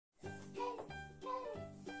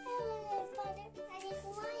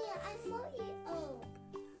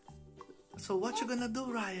So what you gonna do,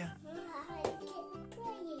 Raya? I keep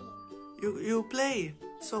playing You play.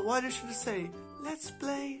 So what you should say? Let's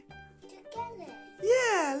play. together.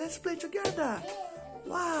 Yeah, let's play together.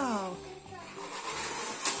 Wow.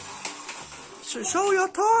 So show your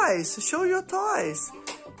toys. Show your toys.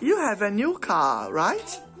 You have a new car,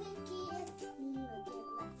 right?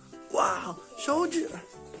 Wow. Show you.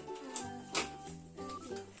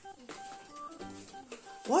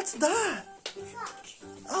 What's that? Truck.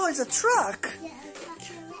 Oh, it's a truck. Yeah, a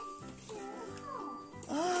truck.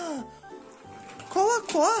 Ah. Qual a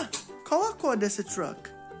cor? Qual a cor desse truck?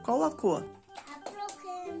 Qual a cor? A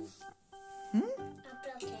broken. Hmm? A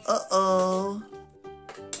broken. Uh-oh.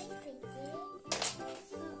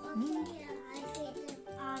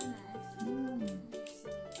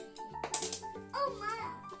 Oh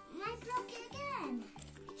my broke again.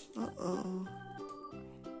 Uh-oh.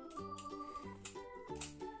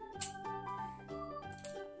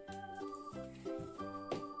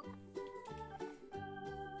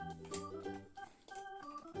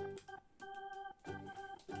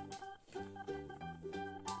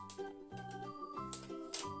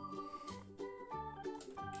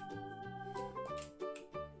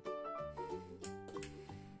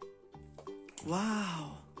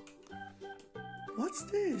 Wow. What's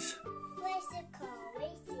this? Where's the car?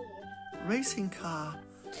 Racing. Racing car.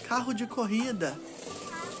 Carro de corrida.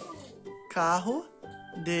 Carro. Carro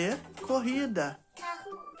de corrida.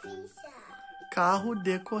 Carro pizza. Carro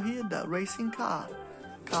de corrida. Racing car.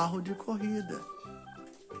 Carro de corrida.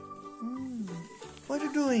 What are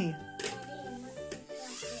you doing?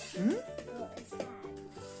 Hmm?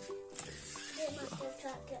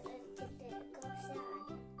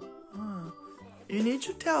 You need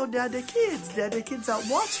to tell the other kids. The other kids are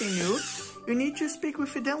watching you. You need to speak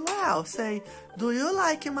with them well. Say, do you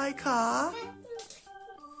like my car?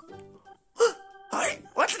 Hi,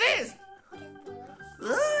 what's this?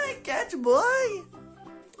 Ai, cat boy.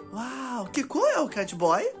 Uau, que cor é o cat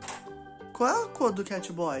boy? Qual é a cor do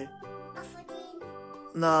cat boy?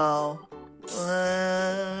 Não.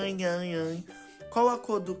 Ai, ai, ai. Qual a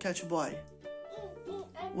cor do cat boy?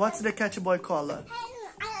 What's the cat boy color?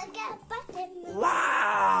 I got Butterman.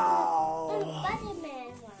 Wow!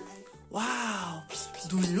 Butterman one. Wow!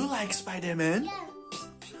 Do you like Spider-Man? Yeah.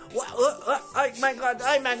 Wow! Oh my god!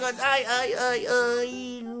 Oh my god!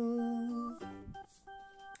 Ay!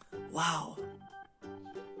 Wow!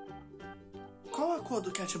 Qual a cor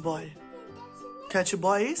do cat boy? Cat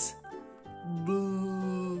boy is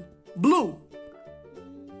blue. Blue.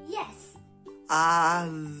 Yes.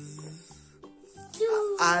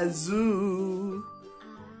 Azul.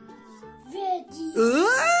 Verde.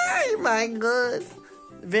 Ai, my god.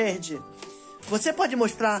 Verde. Você pode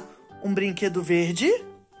mostrar um brinquedo verde?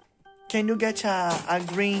 Can you get a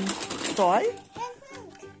green toy?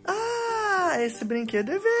 Ah, esse brinquedo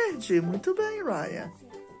é verde. Muito bem, Raya.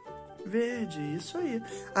 Verde, isso aí.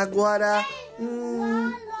 Agora,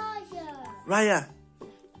 Raya,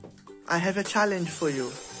 I have a challenge for you.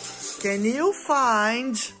 Can you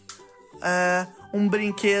find um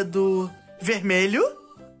brinquedo vermelho?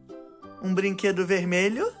 Um brinquedo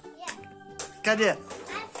vermelho? Cadê?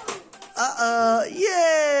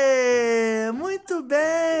 Yeah! Muito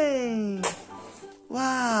bem!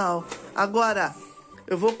 Uau! Agora,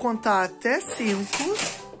 eu vou contar até 5.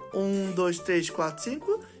 1, 2, 3, 4,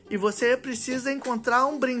 5. E você precisa encontrar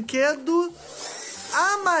um brinquedo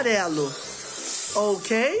amarelo.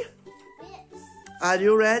 Ok? Are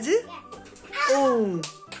you ready? 1,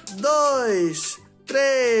 2,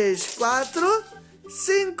 3, 4,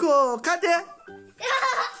 5. Cadê?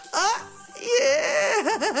 Ah,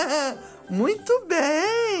 yeah! Muito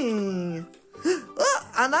bem!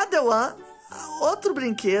 Another one. Outro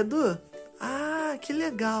brinquedo. Ah, que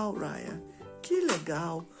legal, Raya. Que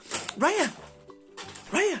legal. Raya,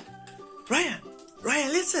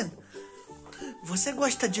 listen. Você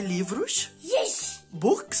gosta de livros? Yes.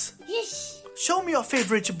 Books? Yes. Show me your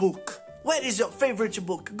favorite book. Where is your favorite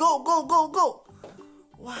book? Go, go, go, go.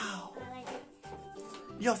 Wow. I like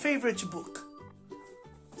it. Your favorite book.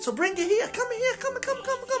 So bring it here. Come here. Come.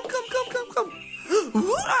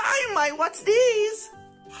 Oh my, what's this?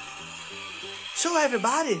 Show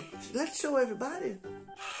everybody. Let's show everybody.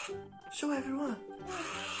 Show everyone.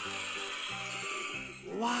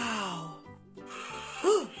 Wow.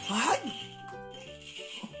 What?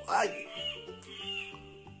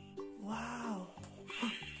 Wow.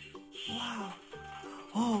 Wow.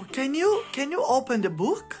 Oh, can you open the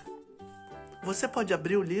book? Você pode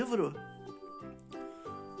abrir o livro?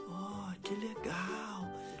 Oh, que legal.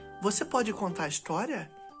 Você pode contar a história?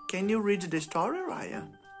 Can you read the story, Raya?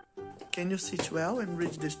 Can you sit well and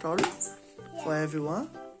read the story for everyone?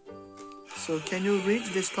 dinosaur. Can you read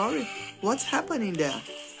the story? What's happening there?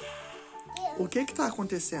 O que tá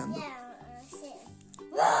acontecendo?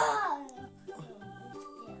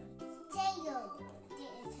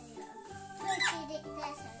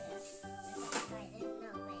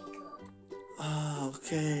 Ah,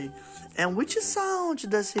 okay. And which sound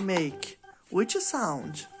does he make? Which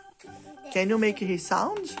sound? Can you make his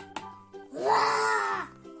sound? Huh?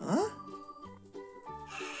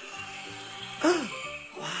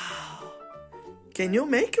 Wow. Can you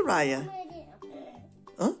make, Ryan?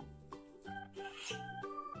 Huh?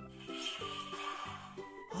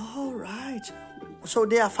 All right. So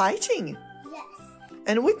they are fighting? Yes.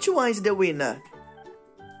 And which one is the winner?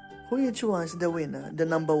 Which one is the winner? The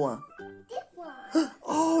number one? This one.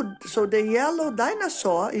 Oh, so the yellow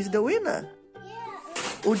dinosaur is the winner.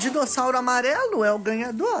 Yeah. O dinossauro amarelo é o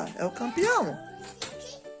ganhador, é o campeão.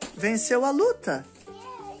 Venceu a luta.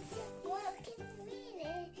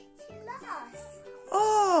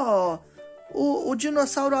 Oh, o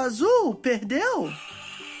dinossauro azul perdeu.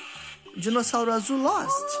 O dinossauro azul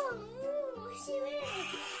lost.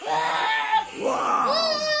 Wow.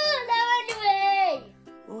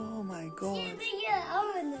 Oh my God.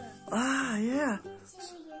 Ah, yeah.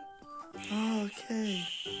 Okay.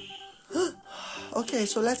 Okay,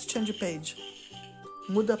 so let's change the page.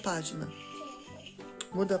 Muda a página.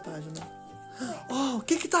 Muda a página. Oh, o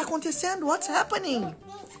que tá acontecendo? What's happening?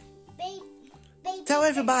 Tell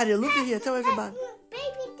everybody. Look here. Tell everybody.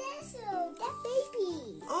 Baby dinosaur. That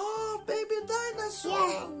baby. Oh, baby dinosaur.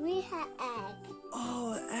 Yeah, we have egg.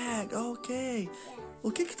 Oh, egg. Okay.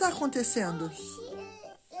 O que tá acontecendo?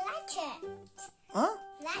 Latchet. Hã?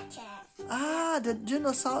 Latchet. Ah, the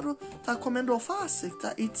dinossauro tá comendo alface.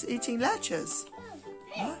 Tá eating lettuce.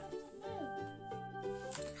 Huh?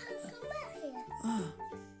 Come back here. Ah.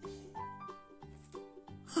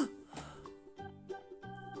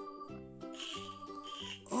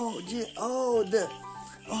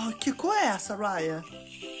 Que cor é essa, Raya?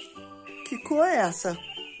 Que cor é essa?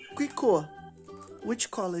 Que cor? Which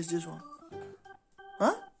color is this one?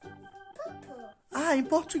 Hã? Purple. Ah, em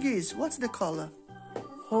português, what's the color?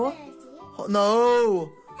 Ready? No!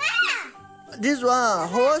 Ah! This one,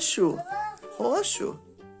 roxo. Roxo.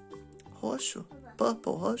 Roxo.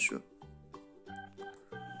 Purple, roxo.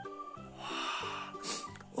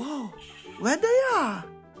 Oh, where they are?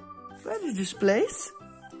 Where is this place?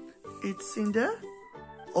 It's in the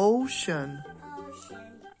ocean.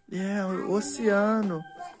 Ocean. Yeah, oceano.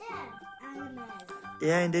 What that? Animal.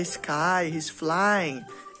 Yeah, in the sky, he's flying.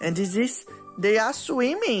 And they are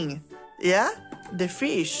swimming. Yeah, the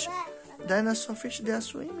fish. Dinosaur fish, they are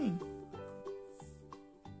swimming.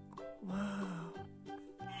 Wow.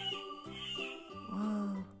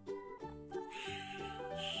 Wow.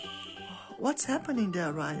 What's happening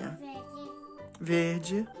there, Ryan? Ready?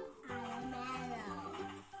 Verde,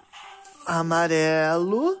 Amarelo.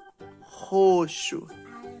 amarelo, roxo.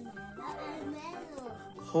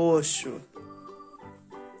 Amarelo. Roxo.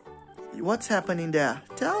 What's happening there?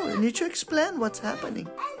 You need to explain what's happening.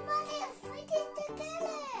 Everybody is fighting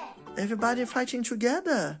together. Everybody fighting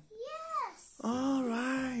together. Yes. All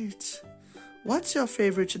right. What's your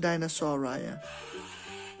favorite dinosaur, Ryan?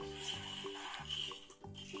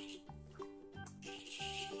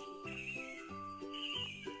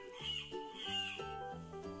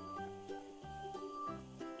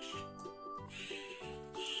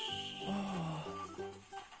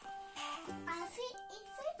 I think it's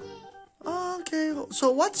ready. Okay.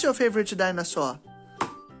 So what's your favorite dinosaur?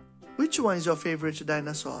 Which one is your favorite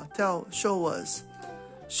dinosaur? Show us.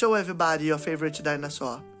 Show everybody your favorite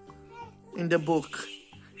dinosaur. In the book.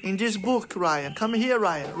 In this book, Ryan. Come here,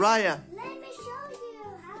 Ryan. Ryan, Let me show you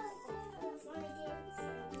how to find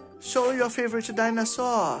it. show your favorite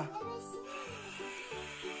dinosaur. Let me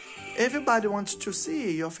see. Everybody wants to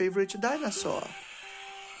see your favorite dinosaur. That's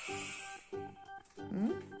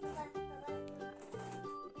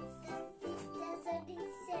what they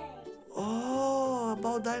say. Oh,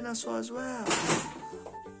 about dinosaur as well.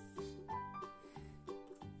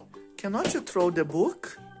 Cannot you throw the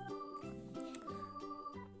book?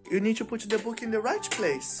 You need to put the book in the right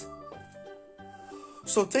place.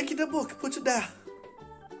 So take the book, put it there.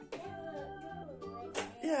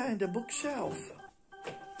 Yeah, in the bookshelf.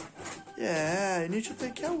 Yeah, you need to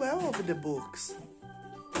take care well of the books.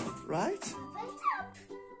 Right?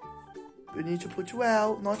 You need to put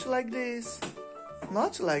well, not like this.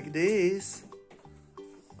 Not like this.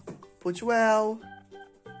 Put well.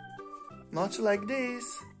 Not like this.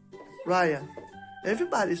 Ryan,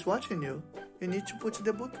 everybody's watching you. You need to put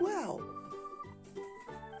the book well.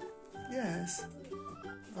 Yes.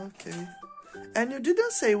 Okay. And you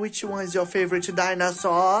didn't say which one is your favorite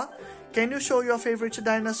dinosaur. Can you show your favorite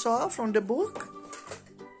dinosaur from the book?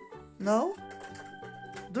 No?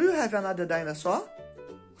 Do you have another dinosaur?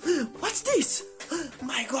 What's this?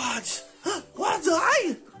 My God! What's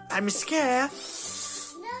I? I'm scared. No,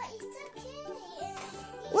 it's okay.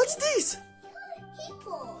 What's this?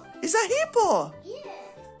 Hippo. It's a hippo. Yeah.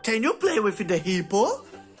 Can you play with the hippo?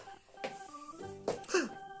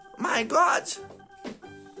 My God!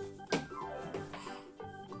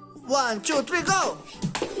 1, 2, 3, go!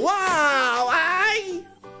 Wow!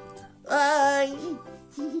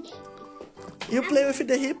 You play with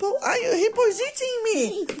the hippo? Your hippo is eating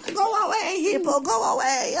me! Go away, hippo! Go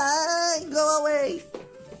away! Go away!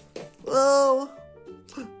 Oh!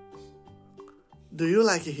 Do you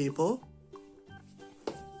like a hippo?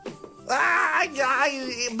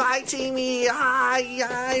 Biting me!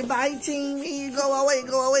 Biting me! Go away!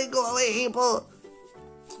 Go away! Go away, hippo!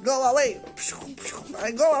 Go away!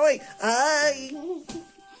 Go away!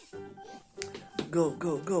 Go,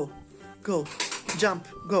 go, go, go! Jump!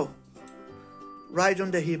 Go! Ride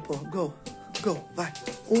on the hippo! Go! Go! Vai!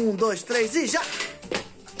 1, 2, 3 e já!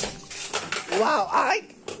 Wow!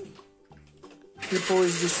 Hippo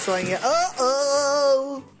is destroying it.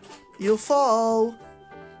 Oh! You fall!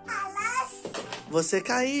 Alice, Você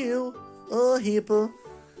caiu! Oh, hippo!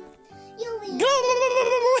 you win.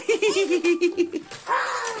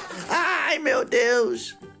 Ai, meu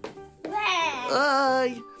Deus!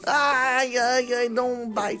 Ai!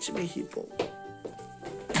 Don't bite me, hippo!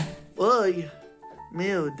 Ai!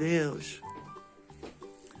 Meu Deus!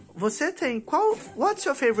 Você tem qual? What's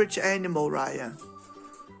your favorite animal, Ryan?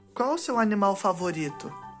 Qual o seu animal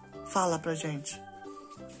favorito? Fala pra gente.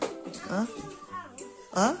 Hã?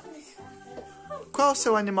 Hã? Qual o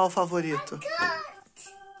seu animal favorito?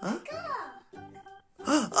 Hã?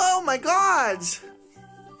 Oh my God!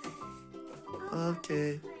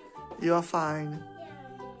 Okay, you are fine.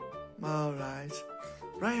 Alright.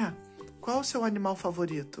 Ryan, qual o seu animal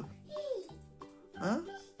favorito? Hã?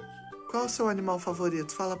 Qual o seu animal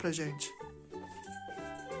favorito? Fala pra gente.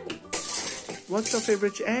 What's your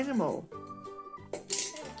favorite animal?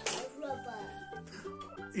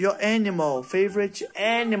 Your animal, favorite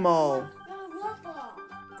animal.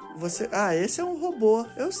 Você, esse é um robô.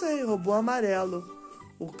 Eu sei, robô amarelo.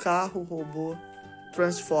 O carro robô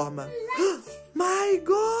transforma. My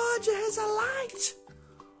God, it has a light.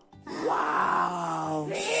 Wow,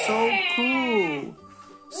 so cool.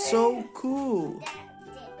 So cool.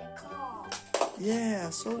 Yeah,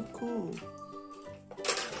 so cool.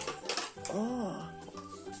 Oh.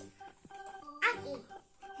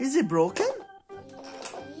 Is it broken?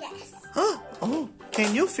 Yes. Oh,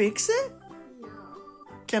 can you fix it? No.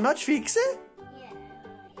 Cannot fix it? Yeah,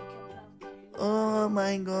 it's broken. Oh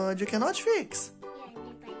my God, you cannot fix. Yeah,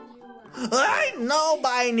 they buy new one. No,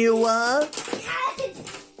 buy new one.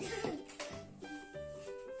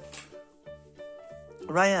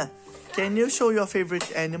 Ryan, can you show your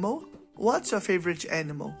favorite animal? What's your favorite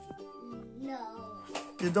animal? No.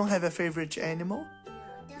 You don't have a favorite animal?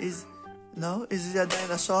 Is it a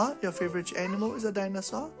dinosaur? Your favorite animal is a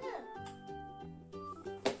dinosaur?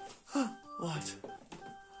 What?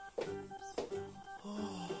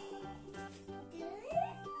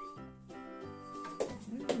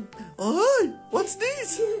 Oh, what's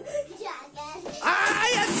this? Dragon.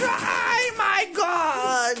 My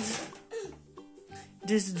God!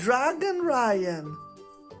 This dragon, Ryan.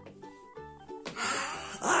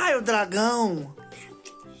 O dragão.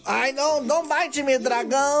 Não, don't bite me,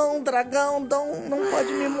 dragão. Dragão, não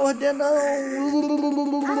pode me morder, não.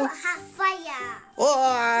 Oh, have fire.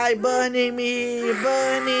 Oh, burning me.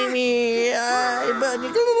 Burning. I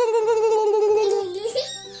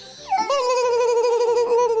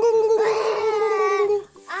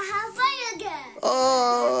have fire again.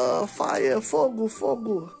 Oh, fire, fogo.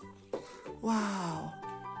 Uau.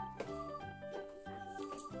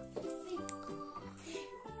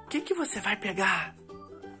 O que você vai pegar?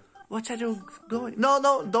 What are you going? No,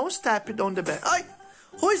 don't step on the bed.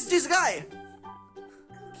 Who is this guy?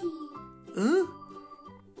 Cookie.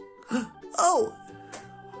 Oh.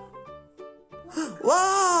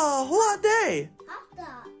 Wow, who are they? Hot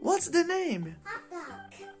dog. What's the name? Hot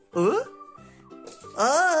dog.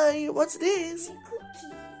 What's this?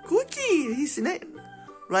 Cookie. Cookie, his name.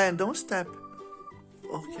 Ryan, don't step.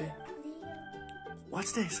 Okay.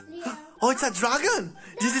 What's this? Leo. Oh, it's a dragon.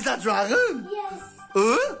 This is a dragon. Yes.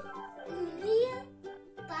 Leo.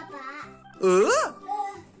 Papa.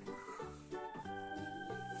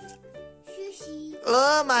 Sushi.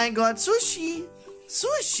 Oh my God, sushi.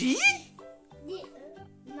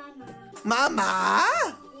 Mama. Mama.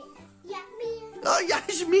 Yummy. Oh,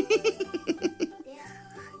 Yasmin.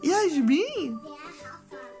 They Yasmin.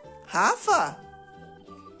 are Rafa?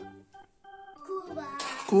 Cuba.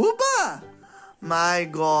 Cuba? My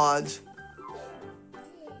God.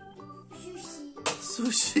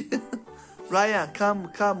 Sushi. Sushi. Ryan, come.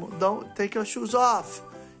 Don't take your shoes off.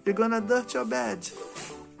 You're gonna dirt your bed.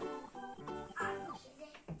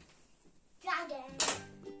 Dragon.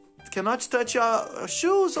 Cannot touch your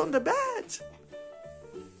shoes on the bed.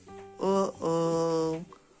 Uh-oh.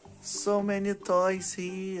 So many toys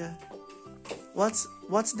here.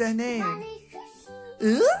 What's their name? Money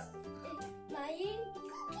sushi. Huh? Money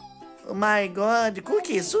cookie. Oh my God.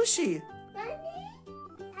 Cookie, sushi. Money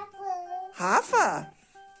apple. Rafa?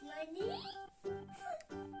 Money.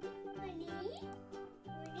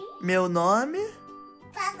 Meu nome?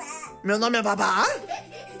 Papa. Meu nome é Babá?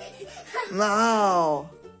 Não.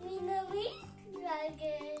 Minami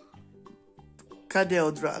dragon. Cadê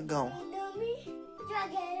o dragão? Minami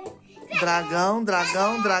dragon. Dragão.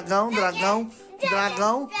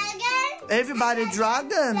 Dragon. Everybody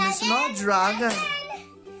dragon. It's not dragon.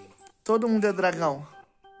 Todo mundo é dragão.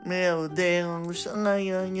 Meu Deus.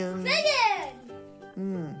 Ai. Dragon.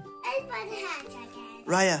 Everybody has dragon.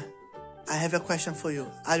 Raya, I have a question for you.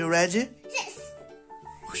 Are you ready? Yes.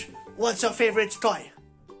 What's your favorite toy?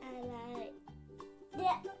 I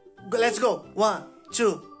like Let's go. 1,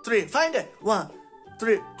 2, 3. Find it. 1,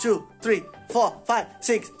 3, 2, 3, 4, 5,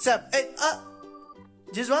 6, 7, 8.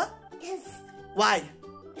 This one? Yes. Why?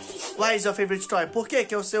 Why is your favorite toy? Por que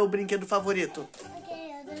é o seu brinquedo favorito?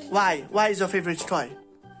 Okay, I don't Why? Why is your favorite toy?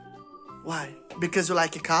 Why? Because you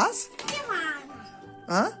like cars? Come on.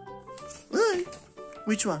 Huh? Hey.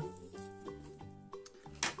 Which one?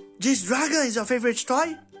 This dragon is your favorite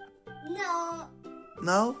toy? No.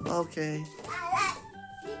 No? Okay. I like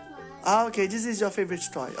this one. Okay, this is your favorite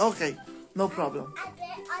toy. Okay, no problem. I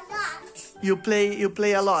play a lot. You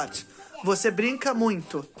play a lot. Você brinca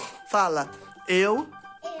muito. Fala, eu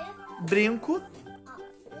brinco.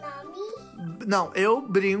 Nami. Não, eu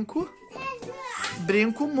brinco.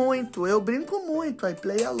 Brinco muito. Eu brinco muito. I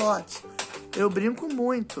play a lot. Eu brinco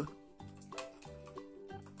muito.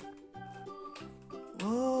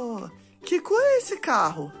 Oh, que cor é esse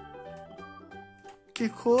carro? Que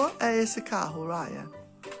cor é esse carro, Ryan?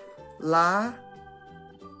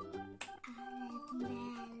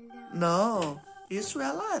 Não, isso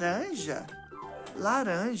é laranja.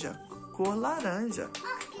 Laranja, cor laranja.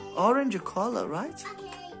 Okay. Orange color, right? Okay.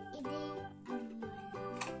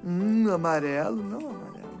 It is Amarelo, não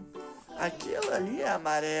amarelo. Aquilo ali é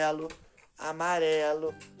amarelo.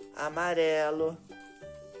 Amarelo.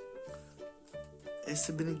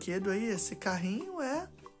 Esse brinquedo aí, esse carrinho é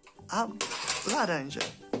laranja.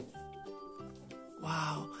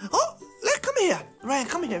 Uau. Oh, come here. Ryan,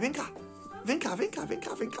 come here. Vem cá. Vem cá.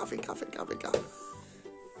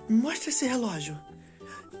 Me mostra esse relógio.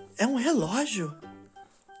 É um relógio.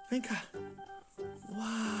 Vem cá.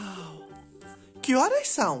 Uau. Que horas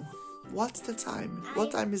são? What's the time?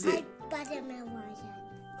 What time is it?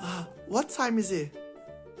 What time is it?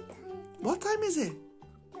 What time is it?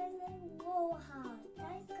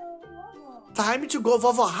 Time to go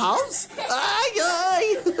vovó house?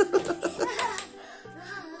 Ai.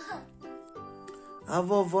 A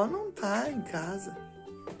vovó não tá em casa.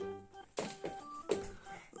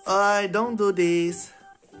 Ai, don't do this.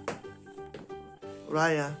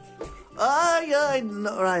 Ryan. Ai.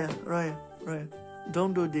 No, Ryan.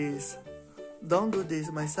 Don't do this. Don't do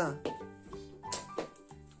this, my son.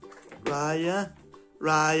 Ryan.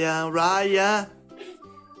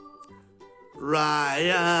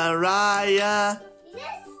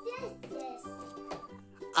 Yes.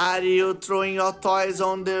 Are you throwing your toys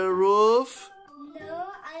on the roof? No,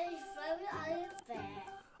 I throw it on the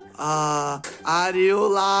bed. Are you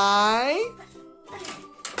lying?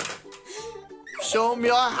 Show me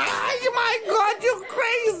your... Ay, my God, you're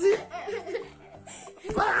crazy!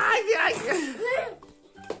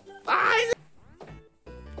 Ay.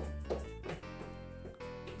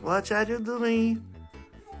 What are you doing?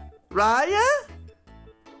 Ryan?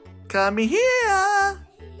 Come here!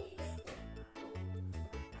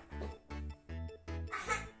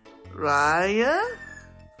 Ryan?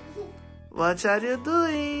 What are you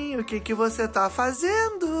doing? O que você tá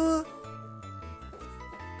fazendo?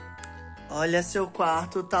 Olha, seu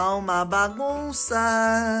quarto tá uma bagunça.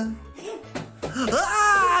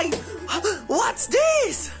 Ai! What's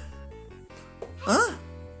this? Hã?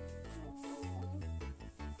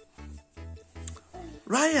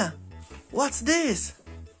 Ryan, what's this?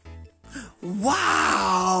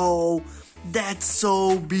 Wow! That's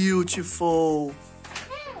so beautiful.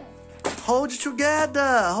 Hold it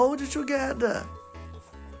together.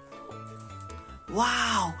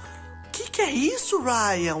 Wow! Que é isso,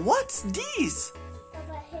 Ryan? What's this?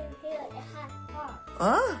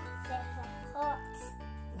 Hã? Hot.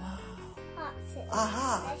 Wow. Hot.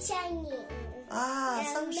 Aha. Shiny. Ah,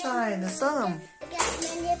 sunshine, sun. Got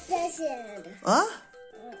many presents. Hã?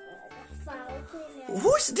 Fountain.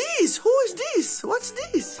 Who's this? Who is this? What's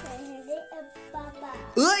this? Papa.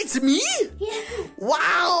 It's me? Yeah.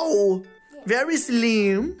 Wow! Very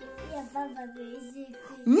slim. Yeah, Papa basically.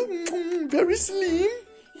 Very slim.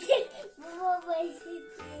 Papa basically.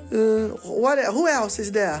 Who else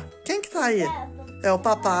is there? Quem que tá aí? É o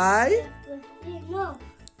papai. No.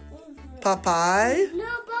 Papai.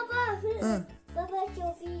 No, Papa. Ah. Papa,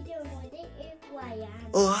 seu filho, onde é Ryan?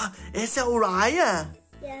 Oh, esse é o Ryan?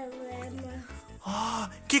 Yeah, Mama. Oh,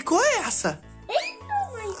 que cor é essa? Oh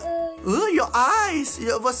my God. Your eyes.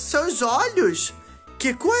 Seus olhos.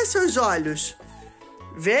 Que cor é seus olhos?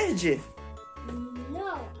 Verde?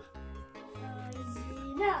 No.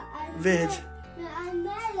 Verde.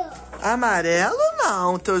 Amarelo. Amarelo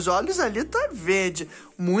não. Teus olhos ali tá verde.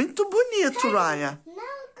 Muito bonito, Ryan. Não,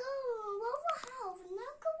 go.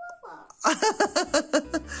 Não,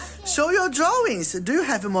 go. Show your drawings. Do you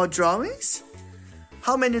have more drawings?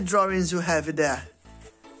 How many drawings you have there?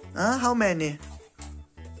 How many?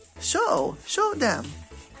 Show them.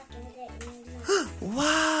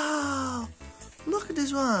 Wow! Look at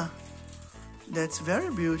this one. That's very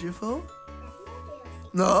beautiful.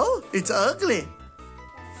 No, it's ugly.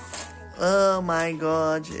 Oh my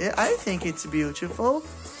God. I think it's beautiful.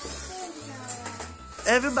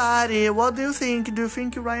 Everybody, what do you think? Do you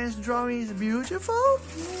think Ryan's drawing is beautiful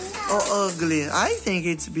or ugly? I think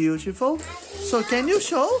it's beautiful. So can you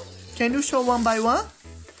show? Can you show one by one?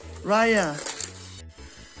 Ryan.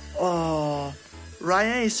 Oh,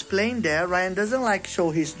 Ryan is playing there. Ryan doesn't like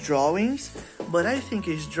show his drawings, but I think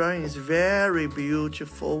his drawing is very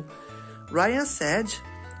beautiful. Ryan said,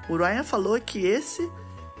 o Ryan falou que esse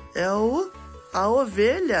é a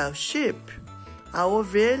ovelha, sheep. A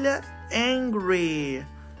ovelha angry.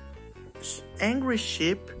 Angry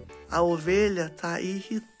sheep. A ovelha tá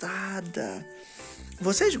irritada.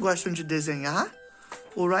 Vocês gostam de desenhar?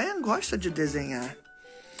 O Ryan gosta de desenhar.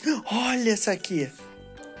 Olha essa aqui.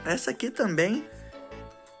 Essa aqui também.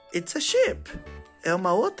 It's a sheep. É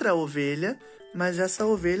uma outra ovelha, mas essa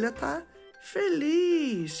ovelha tá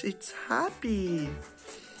feliz. It's happy.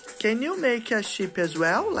 Can you make a sheep as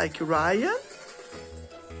well, like Ryan?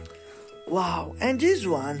 Wow. And this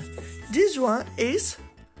one. This one is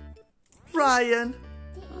Ryan.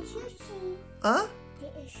 Huh?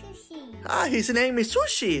 Ah, his name is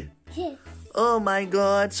Sushi. Oh my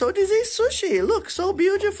God. So this is Sushi. Look, so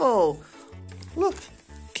beautiful. Look.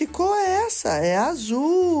 Que cor é essa? É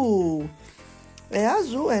azul. É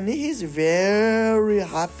azul. And he is very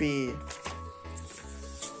happy.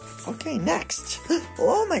 Okay, next.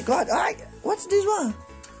 Oh my God. What's this one?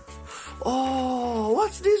 Oh,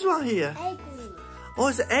 what's this one here? Angry. Oh,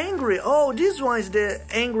 it's angry. Oh, this one is the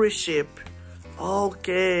angry sheep.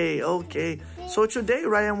 Okay. So today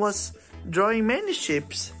Ryan was drawing many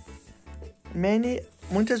sheep.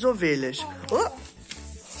 Muitas ovelhas. Oh!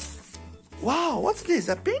 Wow, what's this?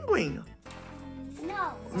 A penguin?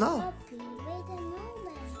 No.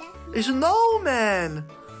 Snowman.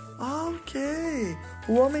 Okay.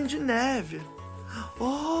 O Homem de Neve.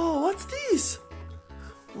 Oh, what's this?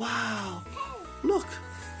 Wow. Look.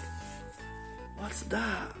 What's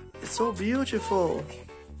that? It's so beautiful.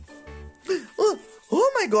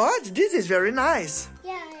 Oh my God, this is very nice.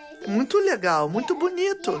 Muito legal, muito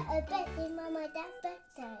bonito.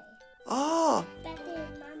 Oh,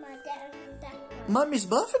 Mommy's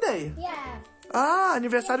birthday? Ah,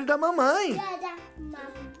 aniversário da mamãe.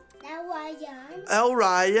 É o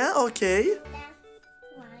Ryan, ok.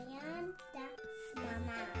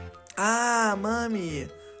 Ah, Mommy.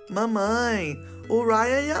 Mamãe. O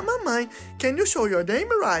Ryan e a mamãe. Can you show your name,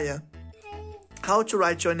 Ryan? How to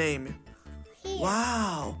write your name?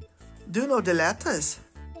 Wow. Do you know the letters?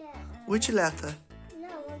 Which letter?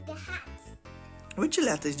 Which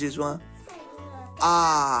letter is this one?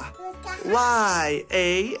 R.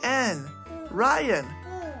 Y-A-N. Ryan.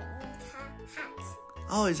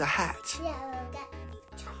 Oh, it's a hat.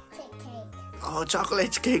 Oh,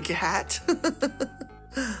 chocolate cake hat.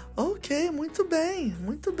 Ok, muito bem,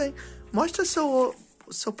 muito bem. Mostra seu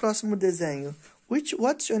próximo desenho.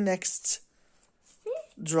 What's your next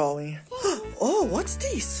drawing? Oh, what's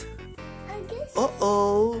this?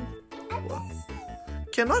 Uh-oh.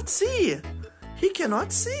 Cannot see. He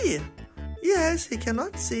cannot see. Yes, he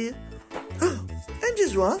cannot see. And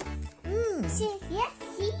this one?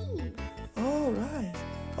 All right.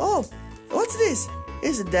 Oh, what's this?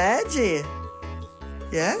 It's Daddy.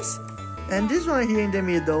 Yes? And this one here in the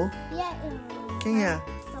middle.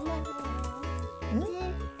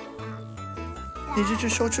 Need you to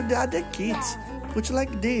show to the other kids. Put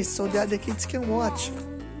like this so the other kids can watch.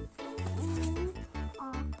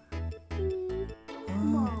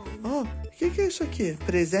 Oh, o que é isso aqui?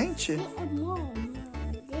 Presente?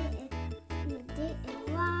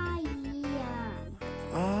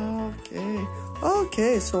 Okay.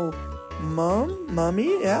 Okay, so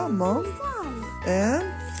mommy, yeah, mom. And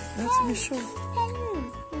let me show.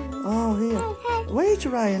 Oh, here. Wait,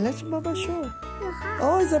 Ryan, let Baba show.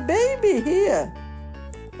 Oh, it's a baby here.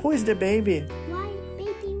 Who is the baby?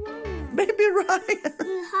 Baby Ryan.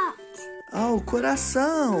 Oh,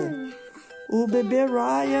 coração. O bebê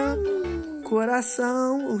Ryan.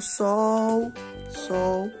 Coração, o sol.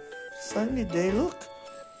 Sunny day, look.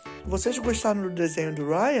 Vocês gostaram do desenho do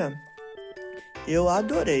Ryan? Eu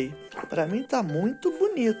adorei. Pra mim tá muito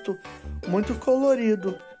bonito. Muito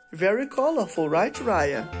colorido. Very colorful, right,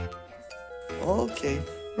 Ryan? Okay.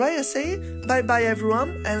 Ryan, say bye-bye,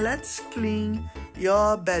 everyone. And let's clean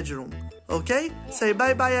your bedroom. Okay? Say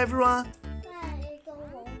bye-bye, everyone.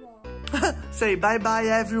 Say bye-bye,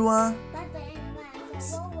 everyone.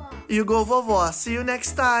 You go, vovó. See you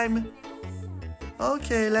next time.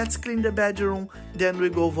 Okay, let's clean the bedroom. Then we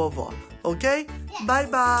go, vovó. Okay?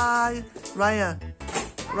 Bye-bye. Ryan,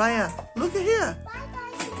 look here.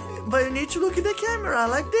 But you need to look at the camera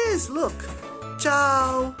like this. Look.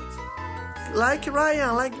 Ciao. Like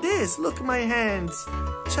Ryan, like this. Look my hands.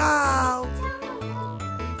 Ciao.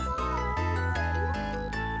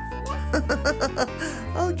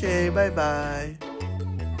 Okay, bye-bye.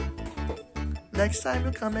 Next time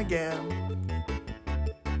you come again.